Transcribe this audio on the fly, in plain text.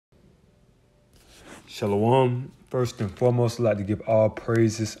Shalom. First and foremost, I'd like to give all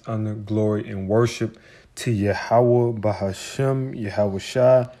praises, honor, glory, and worship to Yahweh Bahashem, Yahweh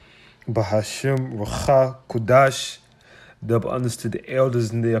Shai, Bahashem Racha Kudash. Double honors to the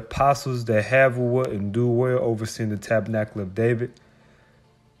elders and the apostles that have well and do well, overseeing the tabernacle of David.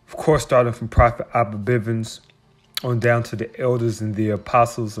 Of course, starting from Prophet Abba Bivens on down to the elders and the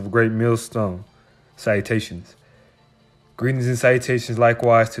apostles of Great Millstone. Salutations. Greetings and salutations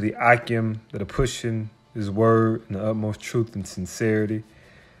likewise to the Akim that are pushing his word in the utmost truth and sincerity.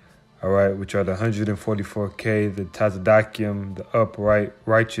 All right, which are the 144K, the Tazadakim, the upright,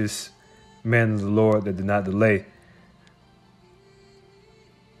 righteous man of the Lord that did not delay.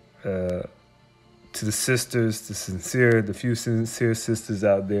 To the sisters, the few sincere sisters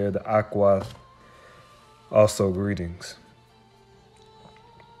out there, the Aqua, also greetings.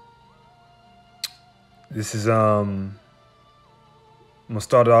 This is I'm gonna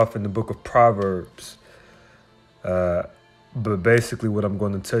start off in the book of Proverbs, but basically what I'm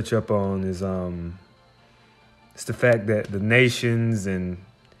going to touch up on is it's the fact that the nations and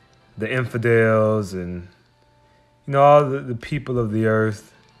the infidels and all the people of the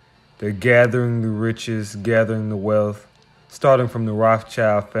earth, they're gathering the riches, gathering the wealth, starting from the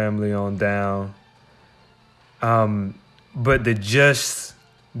Rothschild family on down. But the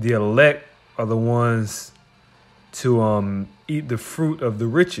elect are the ones to eat the fruit of the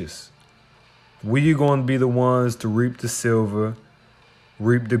riches. We are going to be the ones to reap the silver,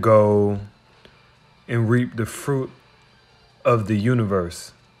 reap the gold, and reap the fruit of the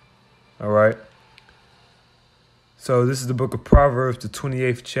universe. All right? So this is the book of Proverbs, the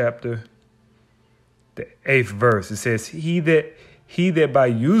 28th chapter, the 8th verse. It says, He that by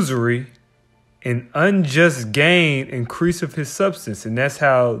usury and unjust gain increaseth his substance. And that's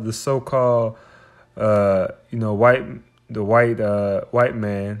how the so-called white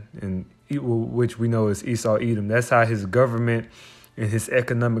man, and which we know is Esau Edom. That's how his government and his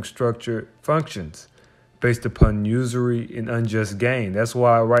economic structure functions, based upon usury and unjust gain. That's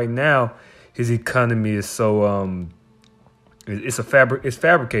why right now his economy is so it's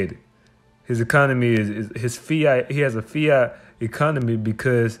fabricated. His economy is his fiat. He has a fiat economy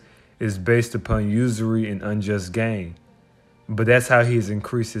because it's based upon usury and unjust gain. But that's how he has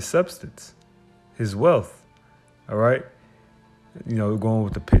increased his substance, his wealth. All right. Dealing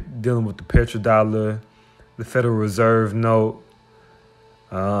with the petrodollar, the Federal Reserve note,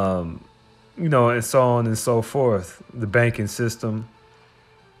 and so on and so forth. The banking system,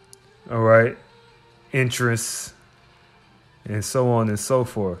 all right, interest, and so on and so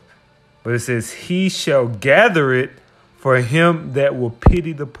forth. But it says, he shall gather it for him that will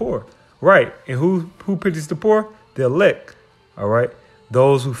pity the poor. Right. And who pities the poor? The elect. All right.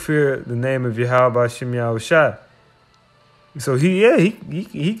 Those who fear the name of Yahweh Shem Yahweh Shai. So he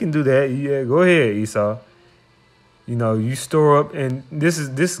can do that. Yeah, go ahead, Esau. You store up, and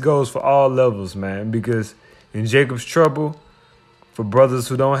this goes for all levels, man, because in Jacob's trouble, for brothers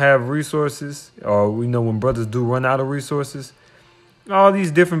who don't have resources, or when brothers do run out of resources, all these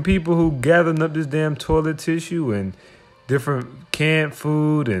different people who gathering up this damn toilet tissue and different canned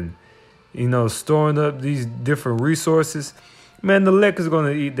food and storing up these different resources, man, the elect is going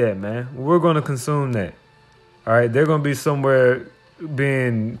to eat that, man. We're going to consume that. All right, they're going to be somewhere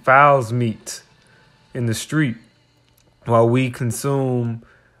being fowls meat in the street while we consume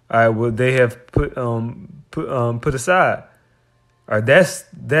what they have put aside. All right, that's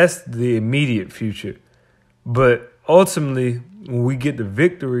the immediate future. But ultimately, when we get the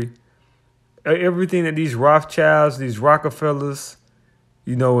victory, everything that these Rothschilds, these Rockefellers,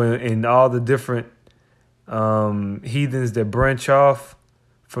 and all the different heathens that branch off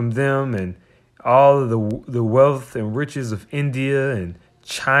from them, and all of the wealth and riches of India and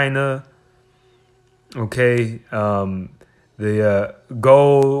China, okay, the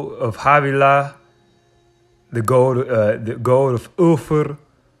gold of Havilah, the gold of Ufur,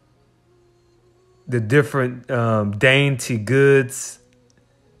 the different dainty goods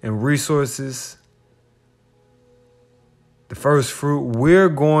and resources, the first fruit, we're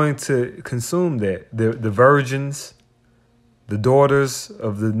going to consume that. The virgins, the daughters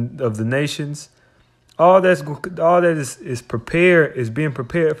of the nations, all that is prepared, is being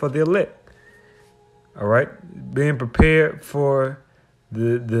prepared for the elect. All right, being prepared for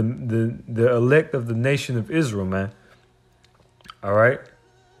the elect of the nation of Israel, man. All right.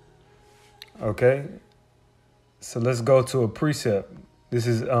 Okay. So let's go to a precept. This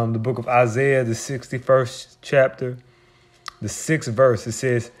is the book of Isaiah, the 61st chapter, the 6th verse. It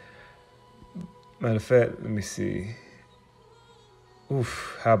says, matter of fact, let me see.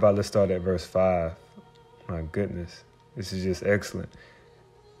 How about let's start at verse 5? My goodness, this is just excellent.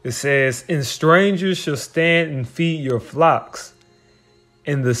 It says, and strangers shall stand and feed your flocks,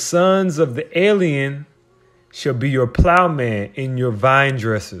 and the sons of the alien shall be your plowman and your vine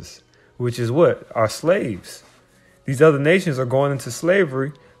dressers, which is what? Our slaves. These other nations are going into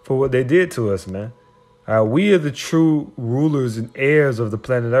slavery for what they did to us, man. We are the true rulers and heirs of the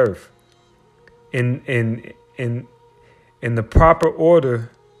planet Earth. In the proper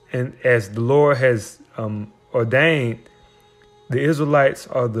order, and as the Lord has ordained, the Israelites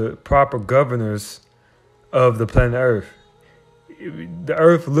are the proper governors of the planet Earth. The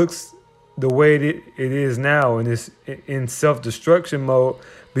Earth looks the way it is now, and it's in self-destruction mode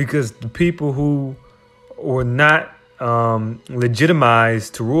because the people who were not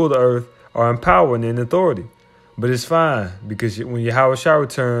legitimized to rule the earth are in power and in authority. But it's fine because when Yahweh shall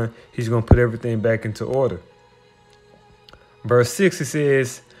return, he's going to put everything back into order. Verse 6, it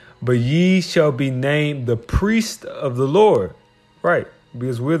says, but ye shall be named the priest of the Lord. Right,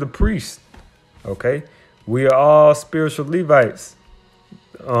 because we're the priest. Okay, we are all spiritual Levites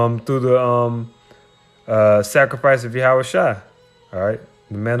through the sacrifice of Yahweh Shai. All right,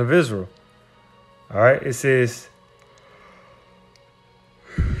 the man of Israel. All right, it says,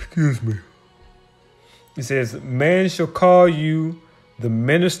 excuse me. It says, man shall call you the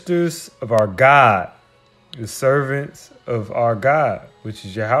ministers of our God, the servants of our God, which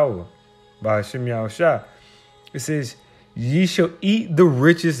is Yahweh, by Hashem Yahweh Shai. It says, ye shall eat the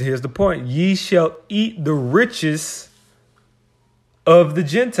riches. Here's the point. Ye shall eat the riches of the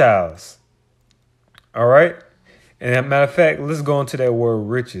Gentiles. All right. And as a matter of fact, let's go into that word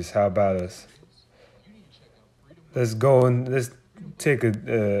riches. How about us? Let's go and let's take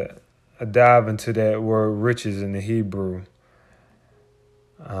a dive into that word riches in the Hebrew,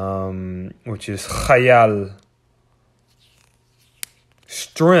 which is chayal.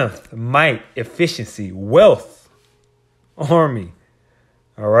 Strength, might, efficiency, wealth, army.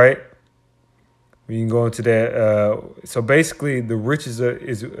 All right. We can go into that. So basically, the riches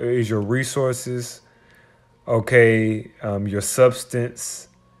is your resources. Okay, your substance.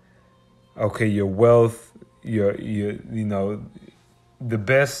 Okay, your wealth. Your the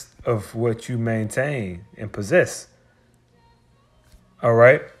best of what you maintain and possess. All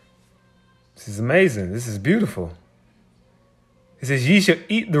right. This is amazing. This is beautiful. It says, ye shall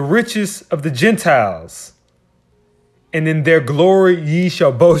eat the riches of the Gentiles, and in their glory ye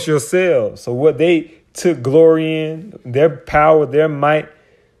shall boast yourselves. So what they took glory in, their power, their might,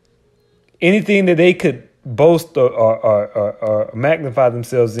 anything that they could boast or magnify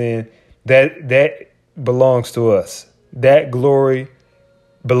themselves in, that belongs to us. That glory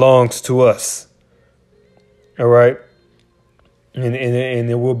belongs to us. All right. And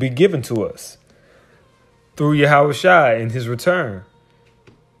it will be given to us through Yahweh Shai in his return.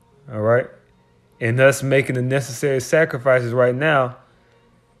 All right. And us making the necessary sacrifices right now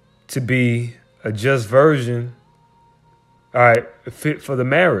to be a just virgin. All right. Fit for the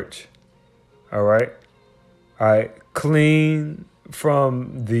marriage. All right. All right. Clean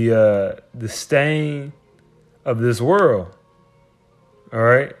from the stain of this world. All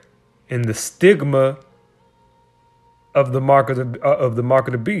right. And the stigma of the mark of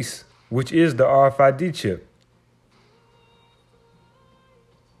the beast, which is the RFID chip.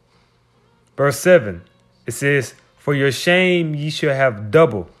 Verse 7, it says, for your shame ye shall have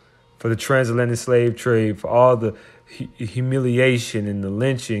double for the transatlantic slave trade, for all the humiliation and the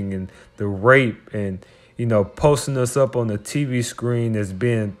lynching and the rape and, posting us up on the TV screen as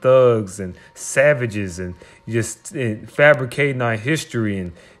being thugs and savages and just fabricating our history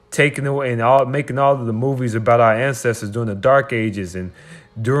and taking away and making all of the movies about our ancestors during the Dark Ages and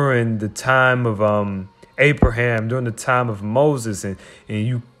during the time of Abraham, during the time of Moses, and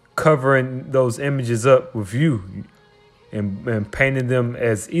you covering those images up with you and painting them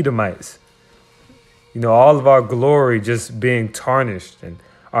as Edomites. All of our glory just being tarnished and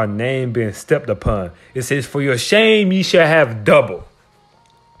our name being stepped upon. It says, for your shame ye shall have double.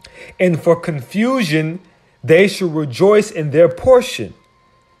 And for confusion they shall rejoice in their portion.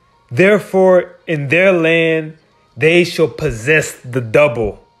 Therefore in their land they shall possess the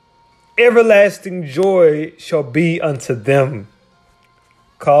double. Everlasting joy shall be unto them.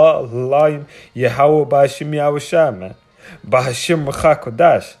 Call Yahweh by Hashem Yahweh Shai, man. By Hashem Rachak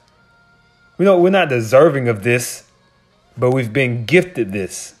Kodash. We're not deserving of this, but we've been gifted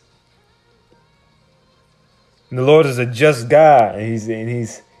this. And the Lord is a just God, and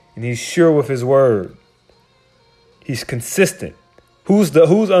he's sure with his word. He's consistent. Who's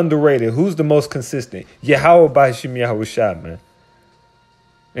underrated? Who's the most consistent? Yahweh by Hashem Yahweh Shai, man.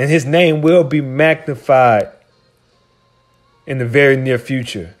 And his name will be magnified in the very near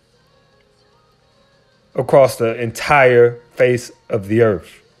future across the entire face of the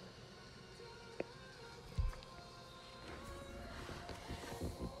earth.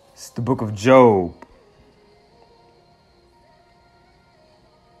 the book of Job.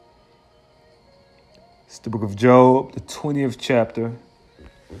 It's the book of Job, the 20th chapter,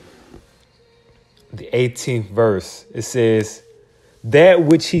 the 18th verse. It says, that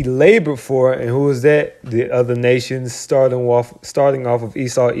which he labored for, and who is that? The other nations, starting off of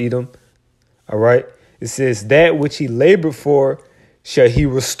Esau, Edom. All right. It says, that which he labored for shall he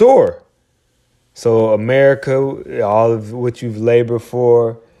restore. So America, all of what you've labored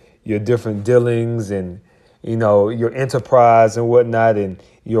for, your different dealings and, your enterprise and whatnot, and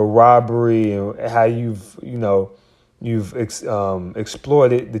your robbery and how you've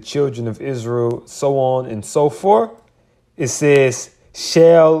exploited the children of Israel, so on and so forth. It says,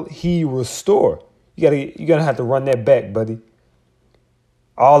 shall he restore? You're gonna have to run that back, buddy.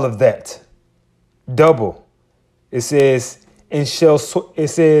 All of that. Double. It says, and shall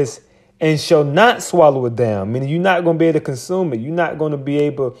not swallow it down. Meaning you're not gonna be able to consume it. You're not gonna be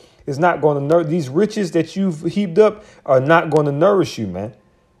able, it's not gonna these riches that you've heaped up are not gonna nourish you, man.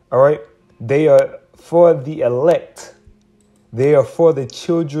 All right. They are for the elect. They are for the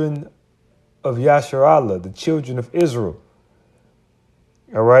children of Yasharallah, the children of Israel.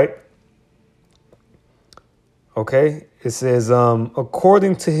 All right. Okay. It says,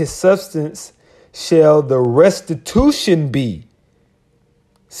 according to his substance shall the restitution be.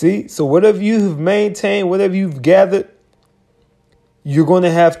 See, so whatever you have maintained, whatever you've gathered, you're going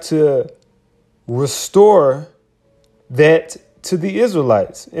to have to restore that to the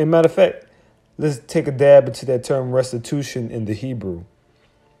Israelites. And matter of fact, let's take a dab into that term restitution in the Hebrew,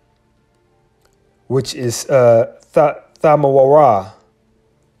 which is thamawara,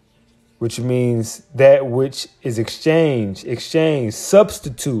 which means that which is exchange,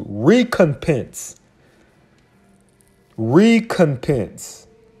 substitute, recompense.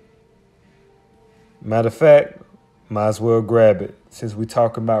 Matter of fact, might as well grab it. Since we're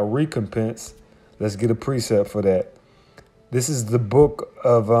talking about recompense, let's get a precept for that. This is the book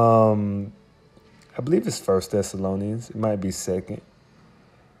of, I believe it's 1 Thessalonians. It might be 2nd.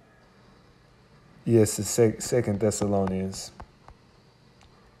 Yes, it's 2 Thessalonians.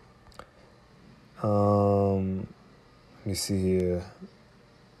 Let me see here.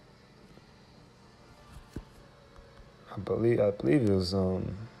 I believe it was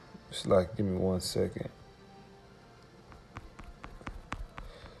just like, give me 1 second.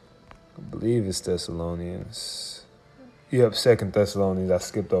 I believe it's Thessalonians. Yep, 2 Thessalonians. I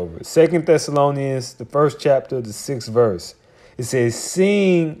skipped over it. 2 Thessalonians, the 1st chapter, the 6th verse. It says,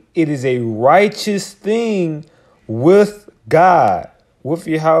 seeing it is a righteous thing with God, with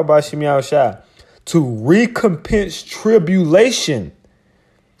Yahweh Shem Yahushua, to recompense tribulation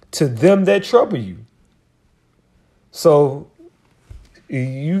to them that trouble you. So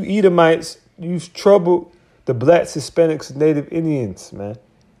you Edomites, you've troubled the blacks, Hispanics, Native Indians, man.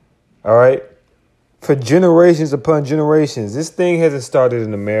 All right. For generations upon generations. This thing hasn't started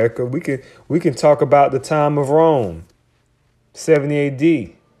in America. We can talk about the time of Rome, 70 AD.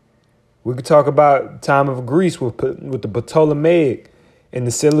 We could talk about the time of Greece with the Ptolemaic and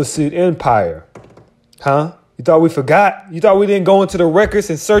the Seleucid Empire. Huh? You thought we forgot? You thought we didn't go into the records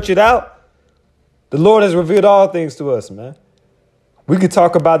and search it out? The Lord has revealed all things to us, man. We could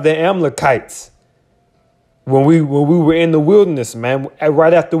talk about the Amalekites when we were in the wilderness, man,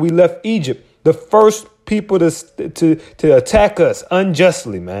 right after we left Egypt. The first people to attack us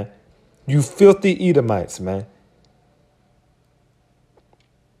unjustly, man. You filthy Edomites, man.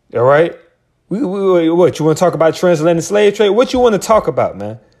 All right? What, you want to talk about transatlantic slave trade? What you want to talk about,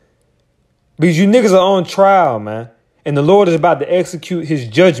 man? Because you niggas are on trial, man. And the Lord is about to execute his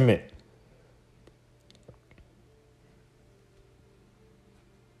judgment.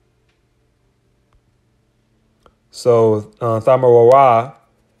 So, Thamawara,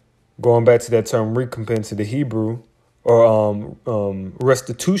 going back to that term recompense in the Hebrew, or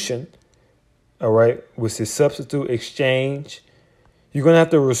restitution, all right, which is substitute, exchange. You're going to have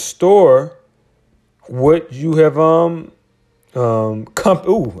to restore what you have, I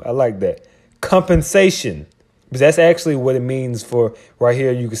like that. Compensation. Because that's actually what it means for, right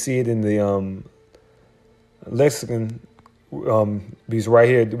here, you can see it in the lexicon. Because right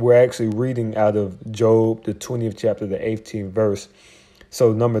here, we're actually reading out of Job, the 20th chapter, the 18th verse.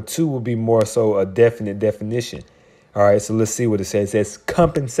 So number 2 will be more so a definite definition. All right, so let's see what it says. It says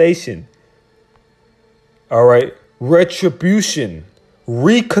compensation. All right, retribution,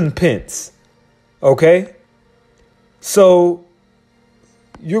 recompense. Okay, so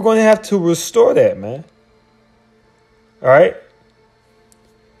you're going to have to restore that, man. All right.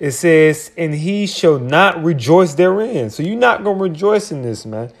 It says, and he shall not rejoice therein. So you're not going to rejoice in this,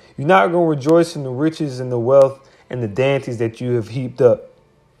 man. You're not going to rejoice in the riches and the wealth and the dainties that you have heaped up.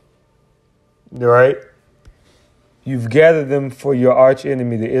 right? You've gathered them for your arch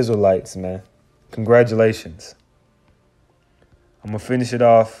enemy, the Israelites, man. Congratulations. I'm going to finish it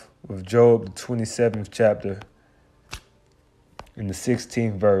off with Job, the 27th chapter, in the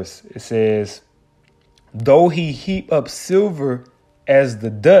 16th verse. It says, though he heap up silver as the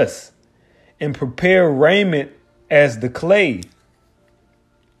dust and prepare raiment as the clay.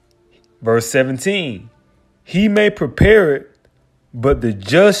 Verse 17, he may prepare it, but the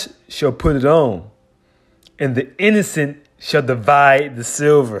just shall put it on, and the innocent shall divide the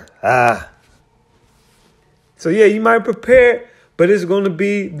silver. So yeah, you might prepare it, but it's going to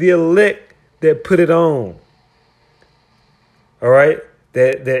be the elect that put it on. All right?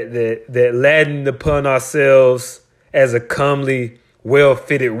 That laden upon ourselves as a comely,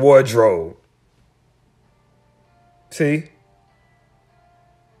 well-fitted wardrobe. See?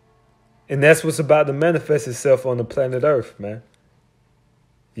 And that's what's about to manifest itself on the planet Earth, man.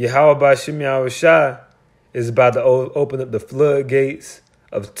 Yahweh Ba'Shem Yahushua is about to open up the floodgates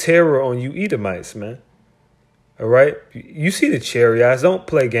of terror on you Edomites, man. All right? You see the chariots. Don't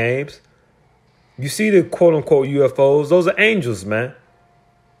play games. You see the quote-unquote UFOs. Those are angels, man.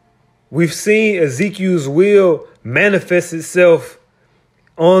 We've seen Ezekiel's will manifest itself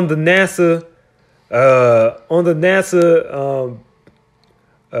on the NASA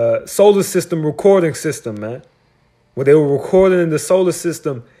solar system recording system, man. Where they were recording in the solar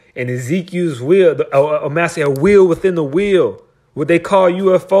system, and Ezekiel's will, a wheel within the wheel, what they call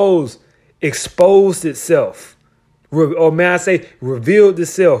UFOs, exposed itself. Or may I say, revealed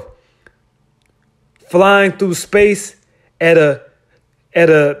itself, flying through space at a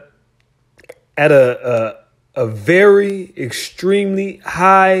very extremely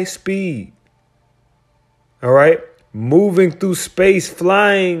high speed. All right, moving through space,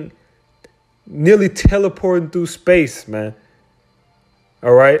 flying, nearly teleporting through space, man.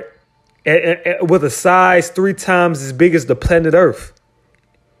 All right, with a size 3 times as big as the planet Earth,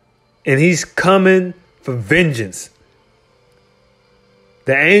 and he's coming for vengeance.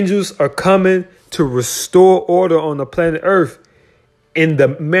 The angels are coming to restore order on the planet Earth, and the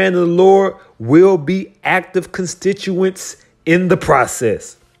man of the Lord will be active constituents in the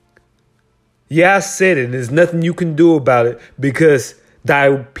process. Yeah, I said it, and there's nothing you can do about it, because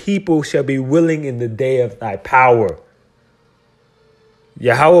thy people shall be willing in the day of thy power.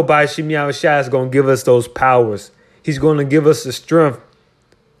 Yahweh Ba'Shem Yahushua is going to give us those powers. He's going to give us the strength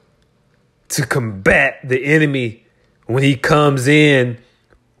to combat the enemy when he comes in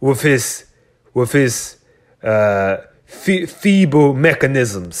with his feeble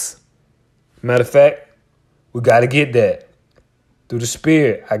mechanisms. Matter of fact, we got to get that through the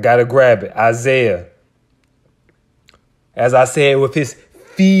Spirit. I got to grab it. Isaiah. As I said, with his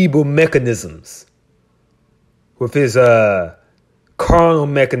feeble mechanisms, with his carnal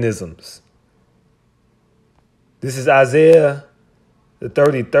mechanisms. This is Isaiah, the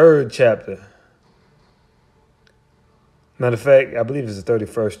 33rd chapter. Matter of fact, I believe it's the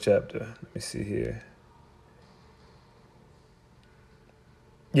 31st chapter. Let me see here.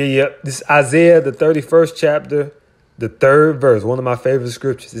 Yeah. This is Isaiah, the 31st chapter, the 3rd verse, one of my favorite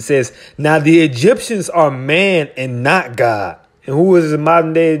scriptures. It says, now the Egyptians are man and not God. And who is a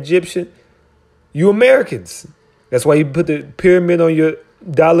modern day Egyptian? You Americans. That's why you put the pyramid on your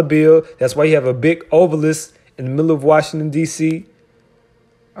dollar bill. That's why you have a big obelisk in the middle of Washington, D.C.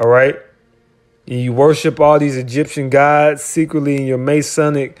 All right. And you worship all these Egyptian gods secretly in your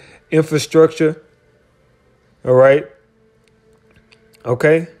Masonic infrastructure. All right.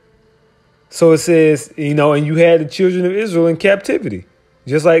 Okay. So it says, and you had the children of Israel in captivity,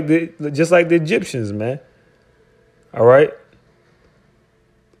 just like the Egyptians, man. All right.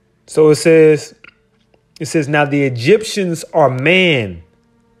 So it says, now the Egyptians are man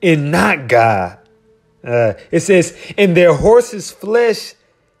and not God. It says, and their horses flesh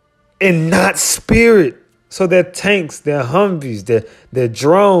and not spirit. So their tanks, their Humvees, their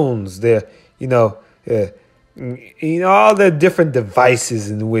drones, their, all the different devices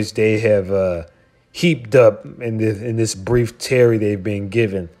in which they have heaped up in this brief tarry they've been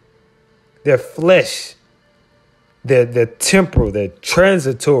given. Their flesh, their temporal, their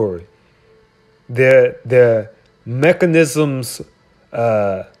transitory, their mechanisms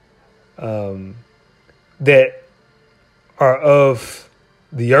that are of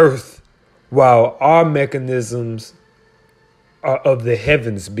the earth, while our mechanisms are of the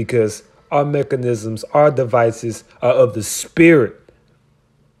heavens, because our mechanisms, our devices are of the spirit.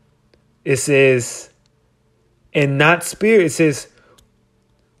 It says, and not spirit. It says,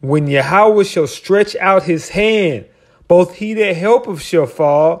 when Yahweh shall stretch out his hand, both he that helpeth shall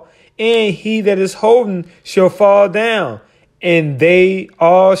fall, and he that is holding shall fall down. and they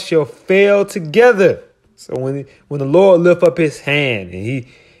all shall fail together. So when the Lord lift up his hand and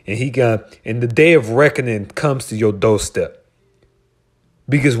the day of reckoning comes to your doorstep.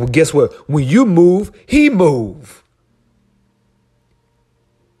 Because well, guess what? When you move, he move.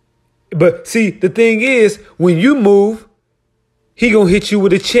 But see, the thing is, when you move, he gonna hit you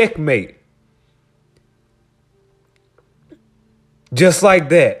with a checkmate. Just like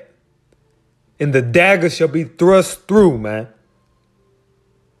that. And the dagger shall be thrust through, man.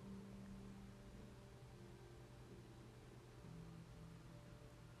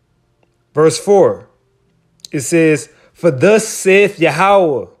 Verse 4, it says, for thus saith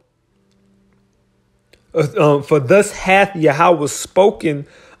Yahweh, for thus hath Yahweh spoken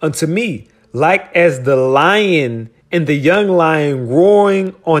unto me, like as the lion and the young lion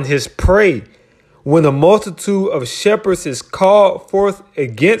roaring on his prey. When a multitude of shepherds is called forth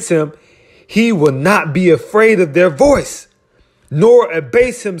against him, he will not be afraid of their voice, nor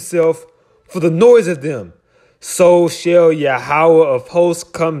abase himself for the noise of them. So shall Yahweh of hosts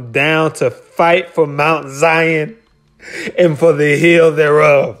come down to fight for Mount Zion and for the hill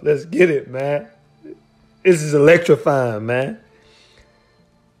thereof. Let's get it, man. This is electrifying, man.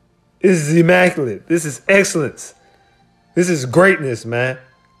 This is immaculate. This is excellence. This is greatness, man.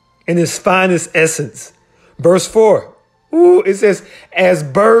 In its finest essence. Verse 4. It says, as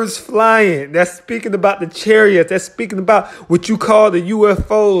birds flying. That's speaking about the chariots. That's speaking about what you call the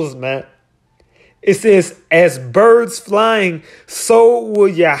UFOs, man. It says, as birds flying, so will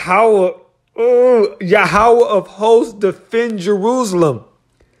Yahweh of hosts defend Jerusalem.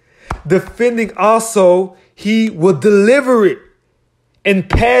 Defending also, he will deliver it. And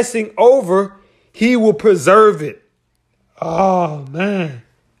passing over, he will preserve it. Oh, man.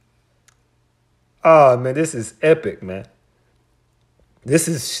 Oh, man, this is epic, man. This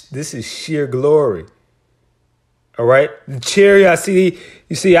is sheer glory. All right. The chariot,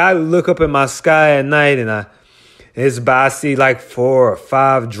 I look up in my sky at night and I see like 4 or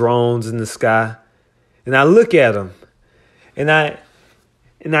 5 drones in the sky. And I look at them and I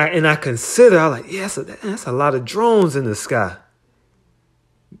consider, I'm like, yeah, that's a lot of drones in the sky.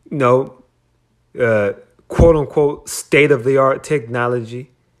 You know, quote unquote, state of the art technology.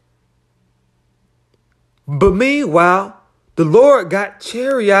 But meanwhile, the Lord got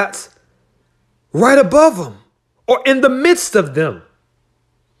chariots right above them or in the midst of them.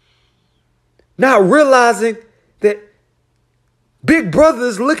 Not realizing that Big Brother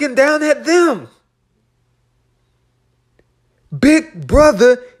is looking down at them. Big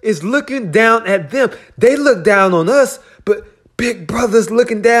Brother is looking down at them. They look down on us, but Big Brother's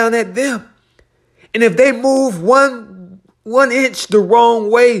looking down at them. And if they move one inch the wrong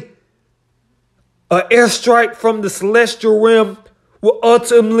way, an airstrike from the celestial realm will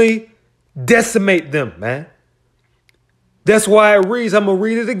ultimately decimate them, man. That's why it reads, I'm going to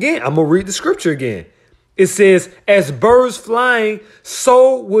read it again. I'm going to read the scripture again. It says, as birds flying,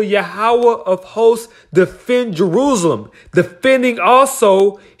 so will Yahweh of hosts defend Jerusalem. Defending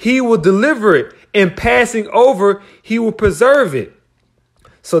also, he will deliver it. And passing over, he will preserve it.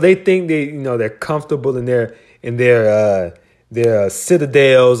 So they think they're comfortable in their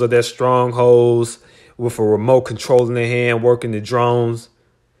citadels or their strongholds with a remote control in their hand, working the drones.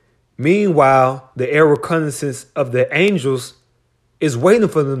 Meanwhile, the air reconnaissance of the angels is waiting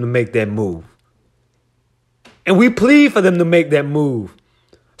for them to make that move. And we plead for them to make that move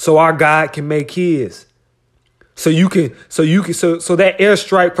so our God can make his. So that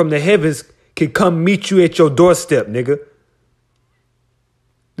airstrike from the heavens can come meet you at your doorstep, nigga.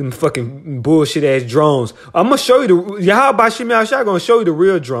 Them fucking bullshit ass drones. I'm gonna show you Yahweh Bashim Yahshua gonna show you the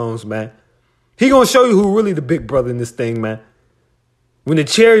real drones, man. He gonna show you who really the big brother in this thing, man. When the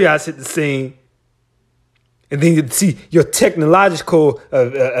chariots hit the scene, and then you see your technological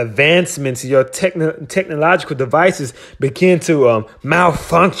advancements, your technological devices begin to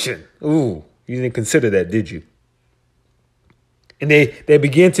malfunction. Ooh, you didn't consider that, did you? And they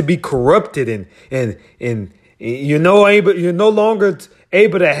begin to be corrupted, and you're no longer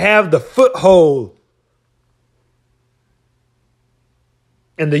able to have the foothold.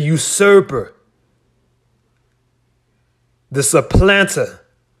 And the usurper, the supplanter,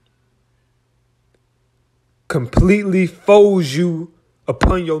 completely folds you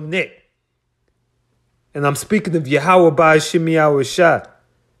upon your neck. And I'm speaking of Yahweh Ba'ashim Yahushua,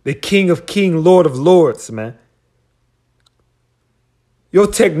 the King of Kings, Lord of Lords, man. Your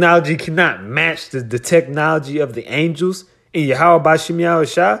technology cannot match the technology of the angels in Yahweh Ba'ashim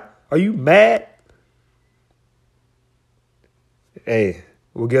Yahushua. Are you mad? Hey,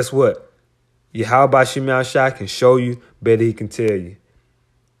 well, guess what? Yahweh Ba'ashim Yahushua can show you better he can tell you.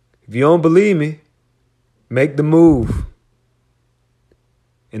 If you don't believe me, make the move.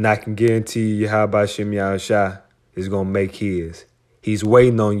 And I can guarantee you, Yahweh Shem Yahushua is going to make his. He's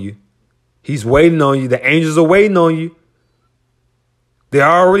waiting on you. He's waiting on you. The angels are waiting on you. They're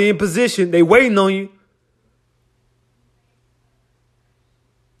already in position. They're waiting on you.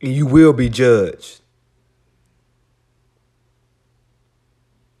 And you will be judged.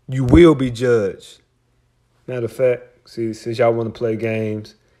 You will be judged. Matter of fact, see, since y'all want to play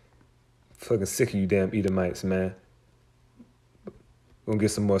games, fucking sick of you damn Edomites, man. Gonna get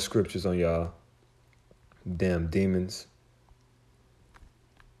some more scriptures on y'all. Damn demons.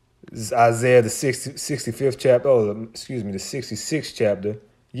 This is Isaiah, the 65th chapter. Oh, excuse me, the 66th chapter.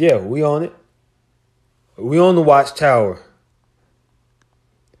 Yeah, we on it. We on the watchtower.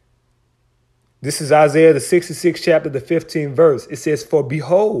 This is Isaiah, the 66th chapter, the 15th verse. It says, for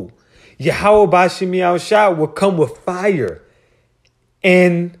behold, Yahweh Ba'Shem Yahushua will come with fire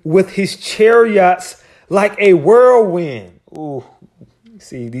and with his chariots like a whirlwind. Ooh.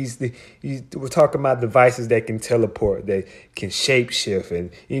 See, we're talking about devices that can teleport, that can shapeshift,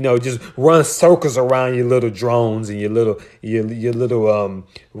 and just run circles around your little drones and your little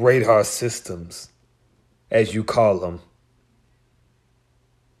radar systems, as you call them.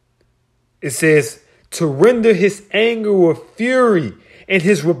 It says to render his anger with fury and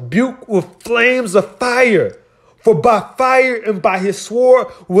his rebuke with flames of fire. For by fire and by his sword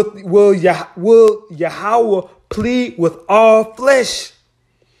will Yahweh plead with all flesh.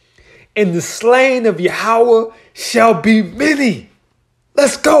 And the slain of Yahweh shall be many.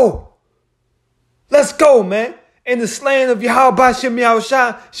 Let's go. Let's go, man. And the slain of Yahweh Ba'Shem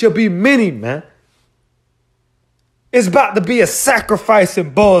Yahushua shall be many, man. It's about to be a sacrifice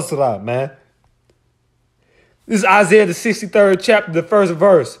in Bozrah, man. This is Isaiah, the 63rd chapter, the first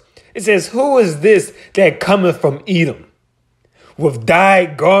verse. It says, who is this that cometh from Edom with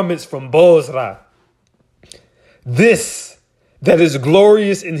dyed garments from Bozrah? This that is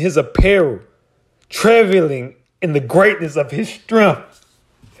glorious in his apparel, traveling in the greatness of his strength.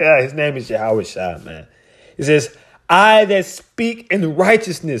 Yeah, his name is Yahweh Shai, man. It says, I that speak in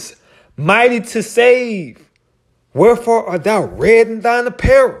righteousness, mighty to save. Wherefore art thou red in thine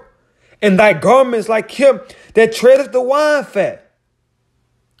apparel, and thy garments like him that treadeth the wine fat?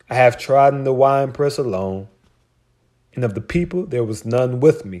 I have trodden the winepress alone, and of the people there was none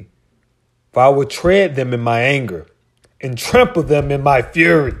with me. For I will tread them in my anger, and trample them in my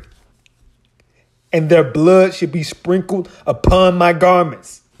fury. And their blood should be sprinkled upon my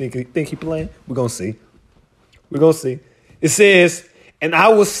garments. Think he playing? We're going to see. We're going to see. It says, and I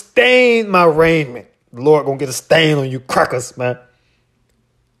will stain my raiment. The Lord going to get a stain on you crackers, man.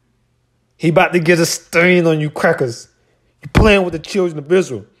 He about to get a stain on you crackers. You playing with the children of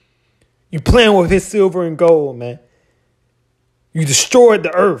Israel. You playing with his silver and gold, man. You destroyed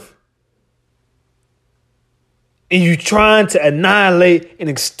the earth. And you trying to annihilate and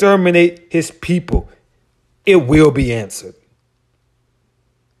exterminate his people. It will be answered.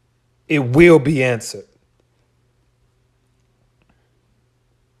 It will be answered.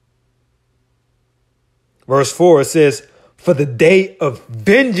 Verse 4, it says, for the day of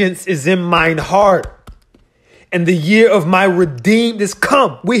vengeance is in mine heart, and the year of my redeemed is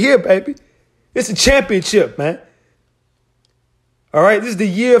come. We here, baby. It's a championship, man. All right, this is the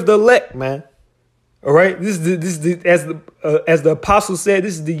year of the elect, man. All right, this is the as the apostle said,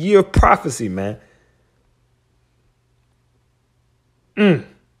 this is the year of prophecy, man.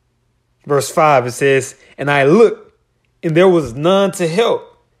 Verse 5, it says, and I looked, and there was none to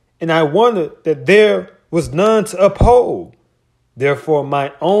help, and I wondered that there was none to uphold. Therefore,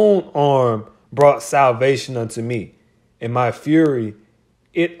 my own arm brought salvation unto me, and my fury,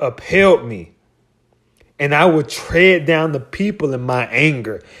 it upheld me. And I will tread down the people in my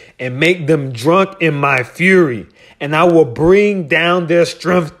anger and make them drunk in my fury. And I will bring down their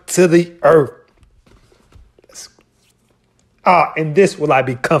strength to the earth. In this will I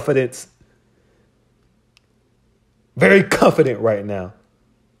be confident. Very confident right now.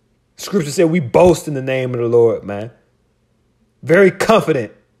 Scripture said we boast in the name of the Lord, man. Very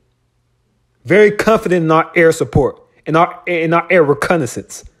confident. Very confident in our air support, in our air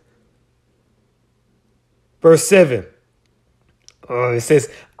reconnaissance. Verse 7, it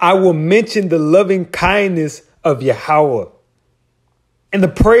says, I will mention the loving kindness of Yahweh and the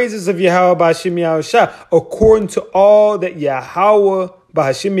praises of Yahweh Ba'Shem Yahushua, according to all that Yahweh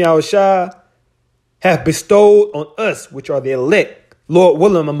Ba'Shem Yahushua hath bestowed on us, which are the elect. Lord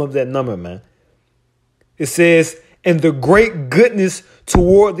willing, I'm of that number, man. It says, and the great goodness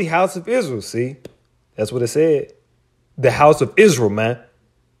toward the house of Israel. See, that's what it said. The house of Israel, man.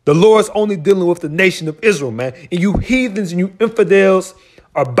 The Lord's only dealing with the nation of Israel, man. And you heathens and you infidels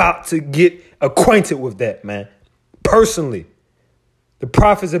are about to get acquainted with that, man. Personally. The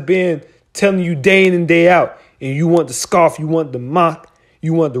prophets have been telling you day in and day out, and you want to scoff, you want to mock,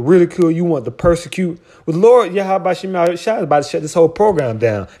 you want to ridicule, you want to persecute. Well, Lord Yahweh Shem Yahushua is about to shut this whole program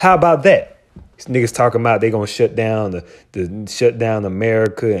down. How about that? These niggas talking about they gonna shut down shut down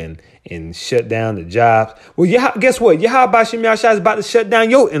America and shut down the jobs. Well, guess what? Yahweh Shem Yahushua is about to shut down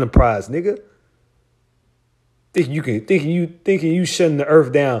your enterprise, nigga. Thinking you shutting the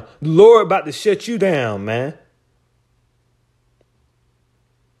earth down. The Lord about to shut you down, man.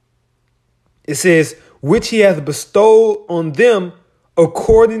 It says, which he hath bestowed on them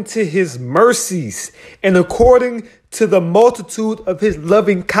according to his mercies and according to the multitude of his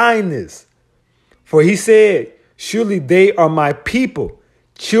loving kindness. For he said, surely they are my people,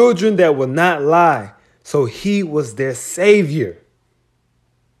 children that will not lie. So he was their savior.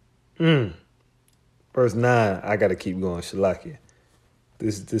 Verse 9, I got to keep going, Shalakia.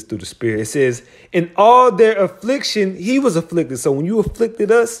 This through the Spirit. It says, in all their affliction, he was afflicted. So when you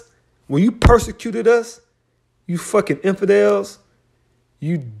afflicted us, when you persecuted us, you fucking infidels,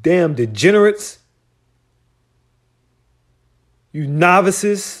 you damn degenerates, you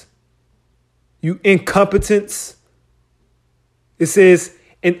novices, you incompetents. It says,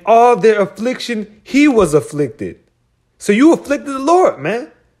 in all their affliction, he was afflicted. So you afflicted the Lord,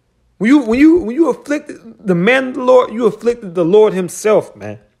 man. When you afflicted the man of the Lord, you afflicted the Lord himself,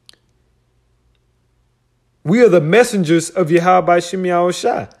 man. We are the messengers of Yahweh Shem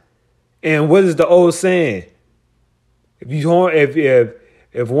Yahushua. And what is the old saying?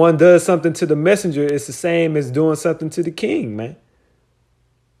 If one does something to the messenger, it's the same as doing something to the king, man.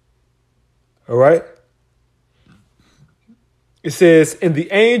 All right? It says, and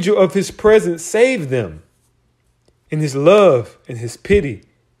the angel of his presence saved them. In his love and his pity,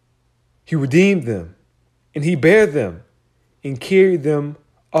 he redeemed them, and he bare them, and carried them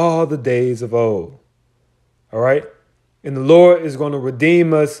all the days of old. All right? And the Lord is going to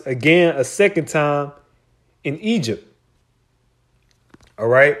redeem us again a second time in Egypt. All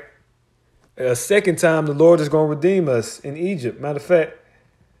right? A second time, the Lord is going to redeem us in Egypt. Matter of fact,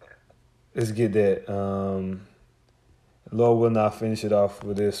 let's get that. The Lord will not finish it off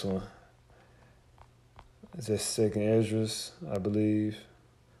with this one. It's that second Esdras, I believe.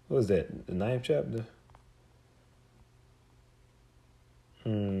 What was that? The 9th chapter?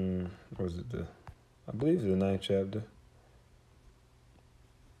 Or was it I believe it's the 9th chapter.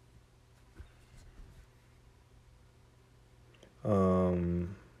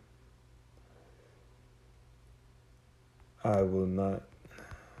 I will not.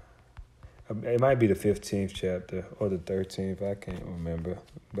 It might be the 15th chapter or the 13th. I can't remember.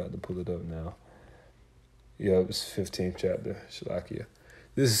 I'm about to pull it up now. Yeah, it's 15th chapter. Shalakia.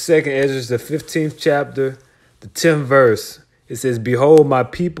 This is second Esdras, the 15th chapter, the 10th verse. It says, behold, my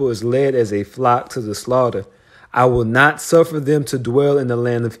people is led as a flock to the slaughter. I will not suffer them to dwell in the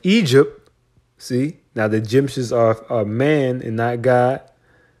land of Egypt. See, now the Egyptians are man and not God.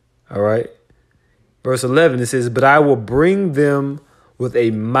 All right. Verse 11, it says, but I will bring them with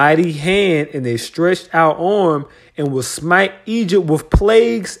a mighty hand and a stretched out arm and will smite Egypt with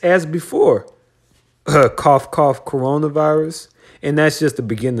plagues as before. Cough, cough, coronavirus. And that's just the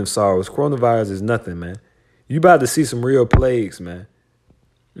beginning of sorrows. Coronavirus is nothing, man. You about to see some real plagues, man.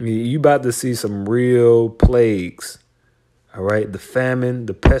 You about to see some real plagues. All right. The famine,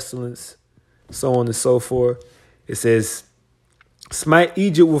 the pestilence, so on and so forth. It says, smite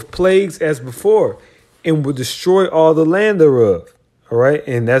Egypt with plagues as before and will destroy all the land thereof. All right.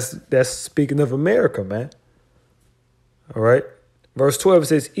 And that's speaking of America, man. All right. Verse 12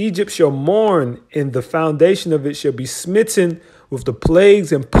 says, Egypt shall mourn, and the foundation of it shall be smitten with the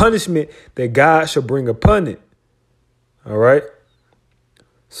plagues and punishment that God shall bring upon it. All right.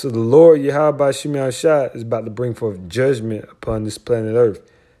 So the Lord Yahweh Shem Yahushua is about to bring forth judgment upon this planet Earth.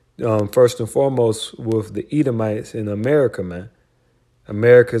 First and foremost with the Edomites in America, man.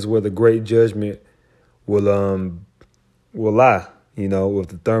 America is where the great judgment will lie, with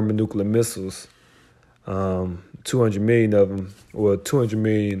the thermonuclear missiles. 200 million of them, or 200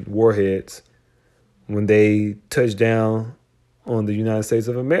 million warheads, when they touch down on the United States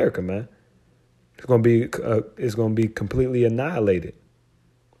of America, man. It's gonna be completely annihilated.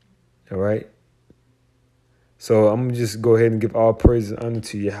 All right. So I'm gonna just go ahead and give all praise and honor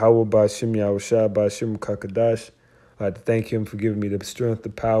to Yahweh by Shem Yahushua by Shem Kakadash. I'd like to thank him for giving me the strength, the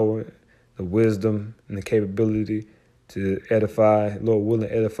power, the wisdom, and the capability to edify, Lord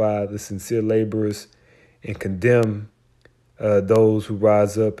willing, edify the sincere laborers and condemn those who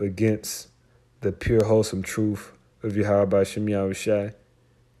rise up against the pure, wholesome truth of Yahweh by Shem Yahushua.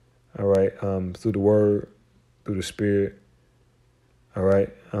 All right, through the word, through the spirit. All right,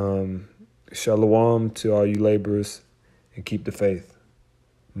 shalom to all you laborers, and keep the faith.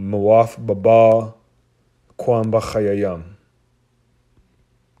 Mawaf Baba Kwan Bachayayam.